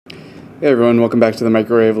Hey everyone, welcome back to the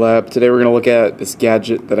Microwave Lab. Today we're going to look at this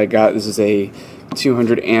gadget that I got. This is a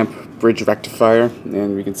 200 amp bridge rectifier,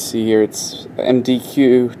 and we can see here it's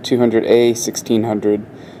MDQ 200A 1600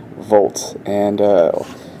 volt, and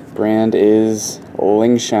brand is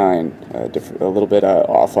Lingshine. A little bit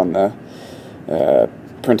off on the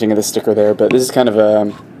printing of the sticker there, but this is kind of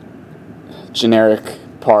a generic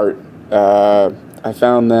part. I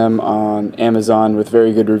found them on Amazon with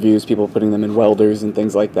very good reviews, people putting them in welders and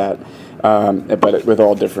things like that, but with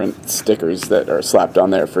all different stickers that are slapped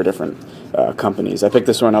on there for different companies. I picked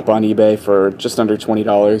this one up on eBay for just under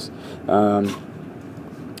 $20,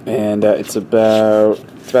 and it's about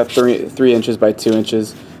 3 inches by 2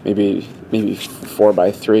 inches, maybe 4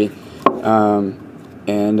 by 3,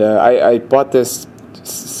 and I bought this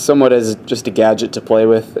somewhat as just a gadget to play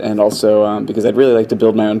with, and also because I'd really like to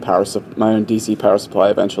build my own DC power supply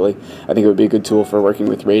eventually. I think it would be a good tool for working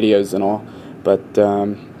with radios and all. But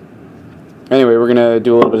anyway, we're gonna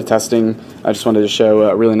do a little bit of testing. I just wanted to show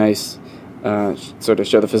a really nice, sort of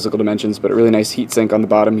show the physical dimensions, but a really nice heat sink on the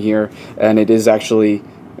bottom here, and it is actually,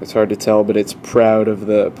 it's hard to tell, but it's proud of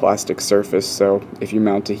the plastic surface. So if you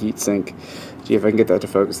mount a heat sink, gee, if I can get that to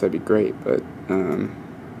focus, that'd be great. But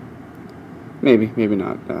maybe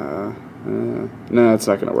not. No, it's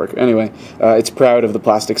not going to work. Anyway, it's proud of the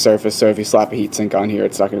plastic surface, so if you slap a heatsink on here,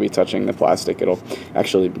 it's not going to be touching the plastic. It'll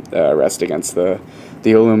actually rest against the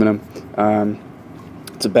aluminum.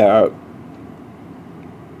 It's about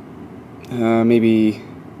maybe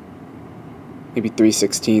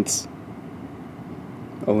 3/16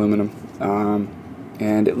 aluminum.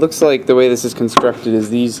 And it looks like the way this is constructed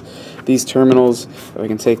is these terminals, if I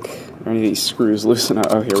can take any of these screws loosen up.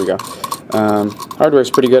 Oh, here we go. Hardware is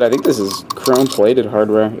pretty good. I think this is chrome-plated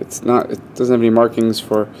hardware. It doesn't have any markings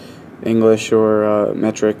for English or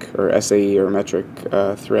metric or SAE or metric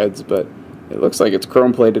threads, but it looks like it's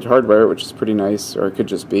chrome-plated hardware, which is pretty nice. Or it could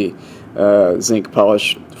just be zinc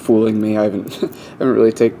polish fooling me. I haven't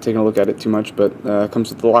really taken a look at it too much, but it comes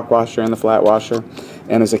with the lock washer and the flat washer,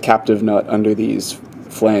 and there's a captive nut under these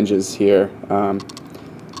flanges here.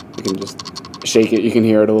 You can just shake it, you can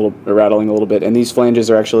hear it rattling a little bit, and these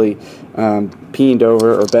flanges are actually peened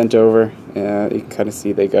over or bent over. You can kind of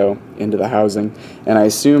see they go into the housing, and I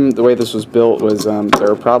assume the way this was built was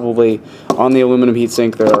there are probably on the aluminum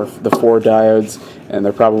heatsink there are the 4 diodes, and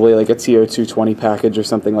they're probably like a TO220 package or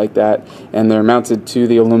something like that, and they're mounted to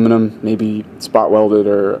the aluminum, maybe spot welded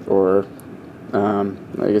or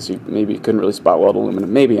I guess you maybe couldn't really spot weld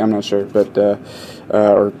aluminum, maybe, I'm not sure, but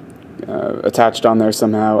or attached on there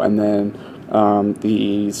somehow, and then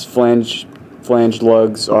these flange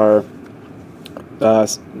lugs are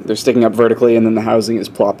they're sticking up vertically, and then the housing is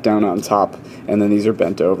plopped down on top, and then these are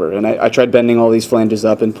bent over. And I tried bending all these flanges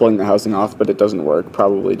up and pulling the housing off, but it doesn't work,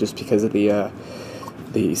 probably just because of the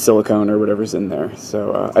silicone or whatever's in there.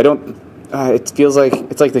 So I don't. It feels like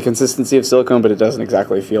it's like the consistency of silicone, but it doesn't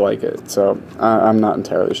exactly feel like it. So I'm not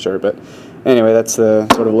entirely sure. But anyway, that's the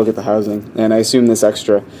sort of look at the housing, and I assume this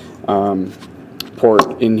extra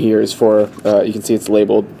port in here is for, you can see it's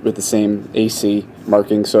labeled with the same AC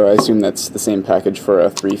marking, so I assume that's the same package for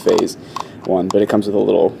a 3-phase one, but it comes with a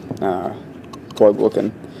little plug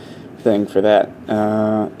looking thing for that,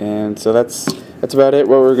 and so that's about it.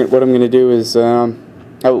 What I'm going to do is we'll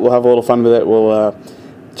have a little fun with it. We'll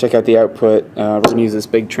check out the output. We're going to use this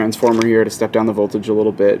big transformer here to step down the voltage a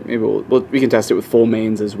little bit. Maybe we can test it with full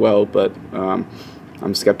mains as well, but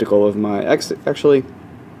I'm skeptical of my actually.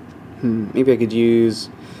 Maybe I could use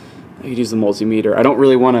the multimeter. I don't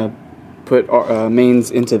really want to put mains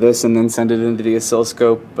into this and then send it into the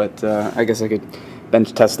oscilloscope, but I guess I could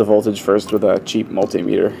bench test the voltage first with a cheap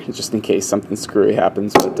multimeter, just in case something screwy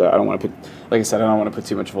happens. But I don't want to put, like I said, I don't want to put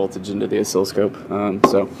too much voltage into the oscilloscope.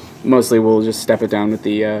 So mostly we'll just step it down with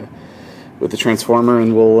the transformer,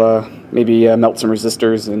 and we'll maybe melt some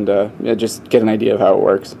resistors and yeah, just get an idea of how it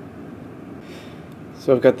works.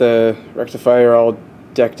 So I've got the rectifier all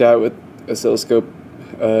decked out with oscilloscope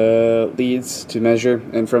leads to measure,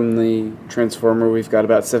 and from the transformer we've got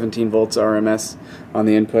about 17 volts RMS on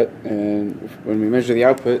the input, and when we measure the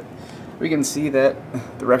output we can see that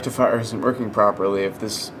the rectifier isn't working properly. If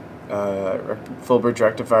this full bridge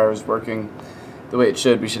rectifier is working the way it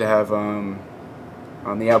should, we should have on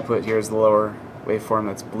the output, here's the lower waveform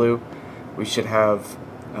that's blue, we shouldn't have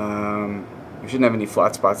any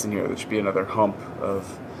flat spots in here. There should be another hump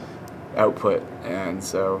of output, and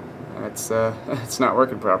so it's not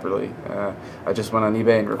working properly. I just went on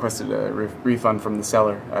eBay and requested a refund from the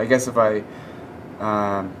seller. I guess if I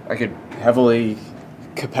could heavily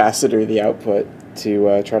capacitor the output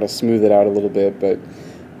to try to smooth it out a little bit, but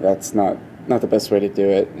that's not the best way to do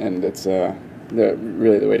it, and it's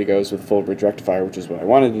really the way to go is with full bridge rectifier, which is what I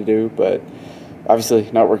wanted to do, but obviously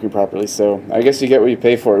not working properly. So I guess you get what you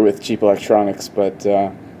pay for with cheap electronics, but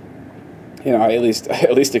you know, I at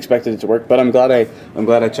least expected it to work. But I'm glad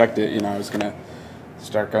I checked it. You know, I was gonna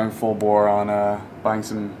start going full bore on buying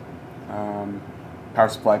some power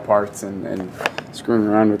supply parts and screwing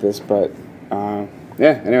around with this, but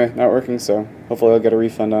yeah, anyway, not working, so hopefully I'll get a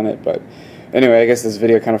refund on it. But anyway, I guess this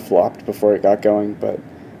video kind of flopped before it got going, but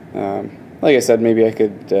like I said, maybe I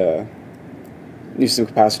could use some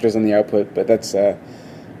capacitors on the output, but that's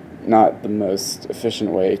not the most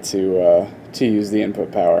efficient way to use the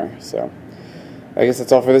input power. So I guess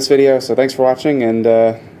that's all for this video, so thanks for watching, and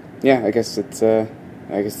yeah, I guess it's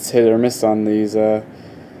hit or miss on these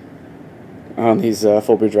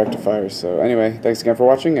full bridge rectifiers. So anyway, thanks again for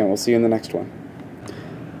watching, and we'll see you in the next one.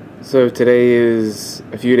 So today is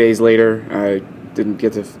a few days later. I didn't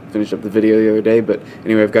get to finish up the video the other day, but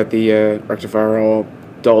anyway, I've got the rectifier all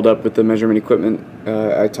dolled up with the measurement equipment.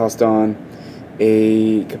 I tossed on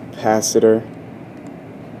a capacitor.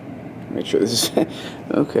 Make sure this is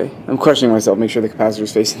okay. I'm questioning myself. Make sure the capacitor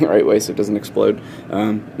is facing the right way so it doesn't explode.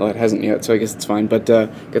 Well, it hasn't yet, so I guess it's fine. But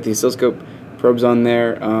got the oscilloscope probes on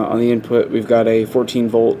there. On the input, we've got a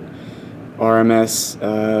 14-volt RMS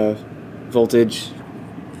voltage,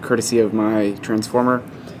 courtesy of my transformer,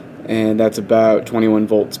 and that's about 21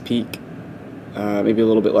 volts peak, maybe a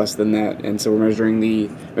little bit less than that. And so we're measuring the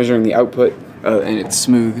output, and it's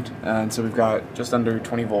smoothed. And so we've got just under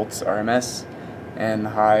 20 volts RMS, and the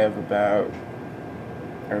high of about,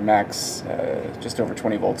 or max, just over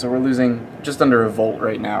 20 volts. So we're losing just under a volt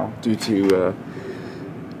right now due to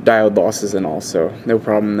diode losses and all. So no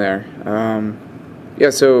problem there. Yeah,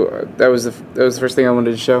 so that was the first thing I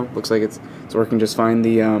wanted to show. Looks like it's working just fine.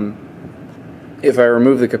 If I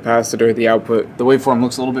remove the capacitor, the output, the waveform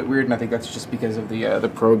looks a little bit weird, and I think that's just because of the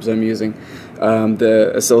probes I'm using.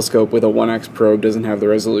 The oscilloscope with a 1x probe doesn't have the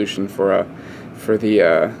resolution for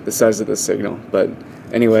the size of the signal. But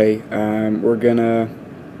anyway, I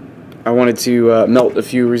wanted to melt a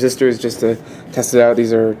few resistors just to test it out.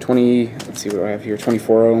 These are 20. Let's see what I have here.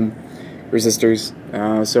 24 ohm resistors.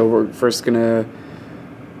 So we're first gonna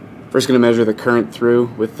measure the current through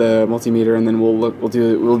with the multimeter, and then we'll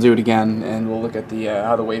do it again, and we'll look at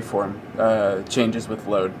how the waveform changes with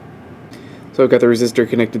load. So I've got the resistor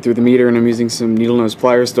connected through the meter, and I'm using some needle nose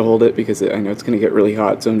pliers to hold it because I know it's going to get really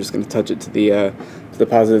hot. So I'm just going to touch it to the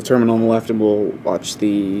positive terminal on the left, and we'll watch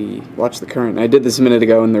the current. And I did this a minute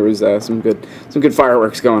ago, and there was some good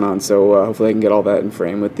fireworks going on. So hopefully I can get all that in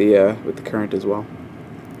frame with the current as well.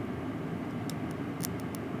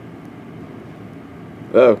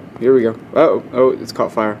 Oh, here we go. Oh, it's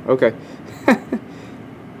caught fire. Okay. Can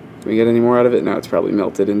we get any more out of it? No, it's probably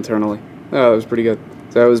melted internally. Oh, that was pretty good.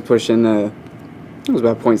 So I was pushing, it was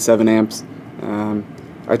about 0.7 amps.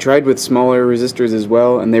 I tried with smaller resistors as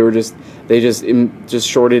well, and they just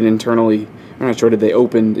shorted internally. Or not shorted, they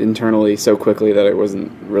opened internally so quickly that it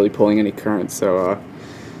wasn't really pulling any current. So,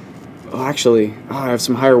 actually, I have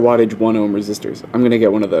some higher wattage 1 ohm resistors. I'm gonna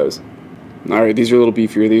get one of those. Alright, these are a little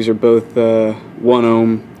beefier. These are both 1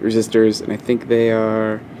 ohm resistors, and I think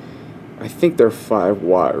they're 5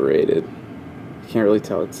 watt rated. Can't really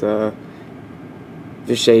tell. It's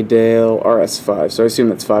Vishay-Dale RS5, so I assume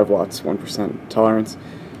that's 5 watts, 1% tolerance.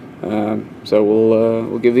 So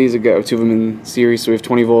we'll give these a go. 2 of them in series, so we have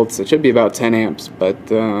 20 volts. It should be about 10 amps, but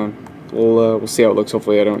we'll see how it looks.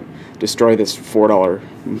 Hopefully I don't destroy this $4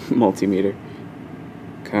 multimeter.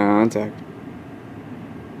 Contact.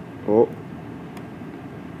 Oh.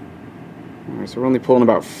 Alright, so we're only pulling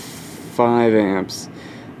about 5 amps.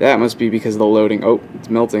 That must be because of the loading. Oh, it's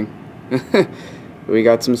melting. We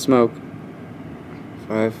got some smoke.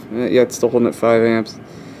 5. Yeah, it's still holding at 5 amps.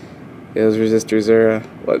 Yeah, those resistors are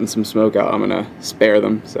letting some smoke out. I'm going to spare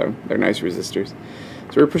them, so they're nice resistors.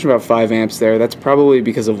 So we're pushing about 5 amps there. That's probably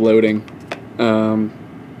because of loading. Probably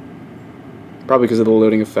because of the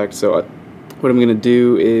loading effect. So what I'm going to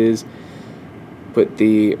do is put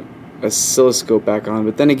the oscilloscope back on,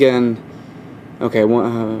 but then again, okay,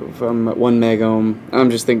 if I'm at 1 meg ohm, I'm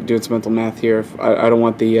just doing some mental math here. I don't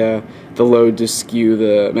want the load to skew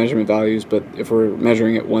the measurement values, but if we're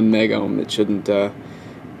measuring at 1 meg ohm, it shouldn't.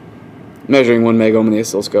 Measuring 1 meg ohm in the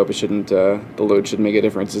oscilloscope, it shouldn't. The load shouldn't make a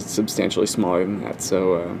difference. It's substantially smaller than that.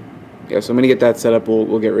 So yeah, so I'm gonna get that set up.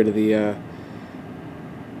 We'll get rid of the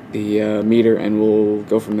meter, and we'll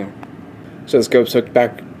go from there. So the scope's hooked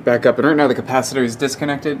back up, and right now the capacitor is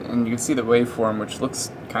disconnected, and you can see the waveform, which looks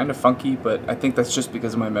kind of funky, but I think that's just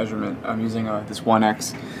because of my measurement. I'm using this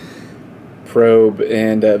 1x probe,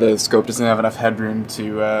 and the scope doesn't have enough headroom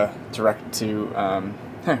to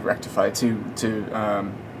rectify, to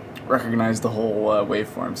recognize the whole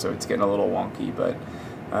waveform, so it's getting a little wonky. But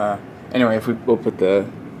anyway, if we'll put the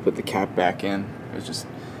cap back in, it was just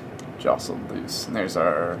jostled loose. And there's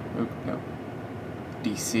our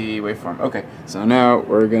DC waveform. Okay, so now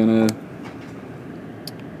we're gonna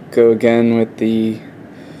go again with the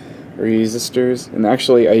resistors. And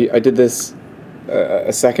actually, I did this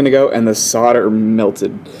a second ago, and the solder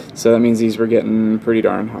melted. So that means these were getting pretty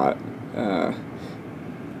darn hot.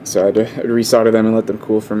 So I had to resolder them and let them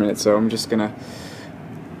cool for a minute. So I'm just gonna,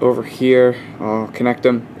 over here, I'll connect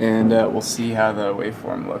them, and we'll see how the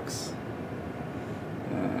waveform looks.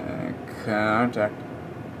 Contact.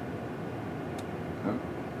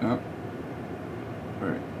 Oh.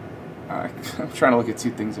 Right. I'm trying to look at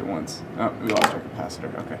two things at once. Oh, we lost our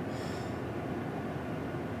capacitor. Okay.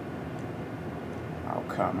 Oh,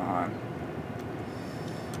 come on.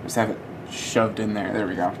 Just have it shoved in there. There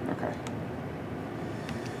we go. Okay.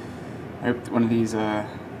 I hope one of these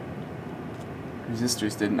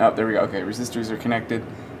resistors didn't. Oh, there we go. Okay, resistors are connected.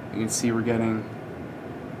 You can see we're getting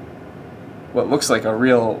what looks like a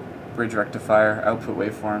real bridge rectifier output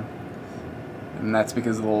waveform, and that's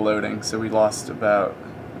because of the loading. So we're down to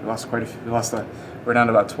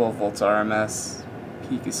about 12 volts RMS.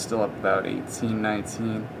 Peak is still up about 18,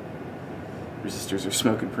 19. Resistors are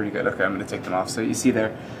smoking pretty good. Okay, I'm going to take them off. So you see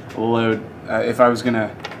there, load. If I was going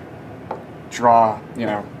to draw,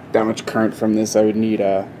 that much current from this, I would need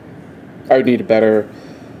a better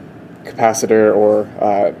capacitor, or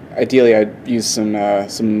ideally I'd use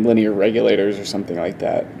some linear regulators or something like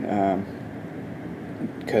that.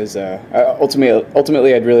 Because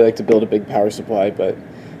ultimately I'd really like to build a big power supply, but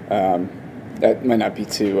that might not be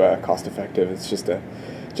too cost effective. It's just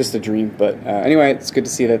a dream. But anyway, it's good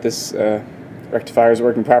to see that this rectifier is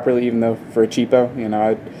working properly, even though for a cheapo,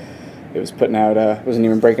 it was putting out, wasn't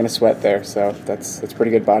even breaking a sweat there. So that's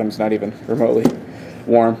pretty good. Bottom's not even remotely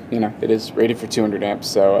warm. It is rated for 200 amps.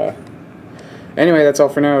 So anyway, that's all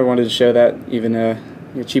for now. I wanted to show that even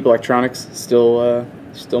cheap electronics still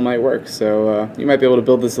might work. So you might be able to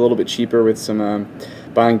build this a little bit cheaper with some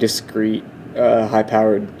buying discrete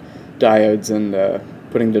high-powered diodes and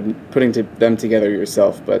putting them together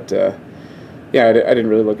yourself. But yeah, I didn't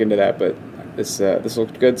really look into that, but this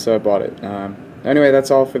looked good, so I bought it. Anyway, that's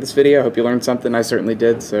all for this video. I hope you learned something. I certainly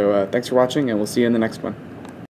did. So thanks for watching, and we'll see you in the next one.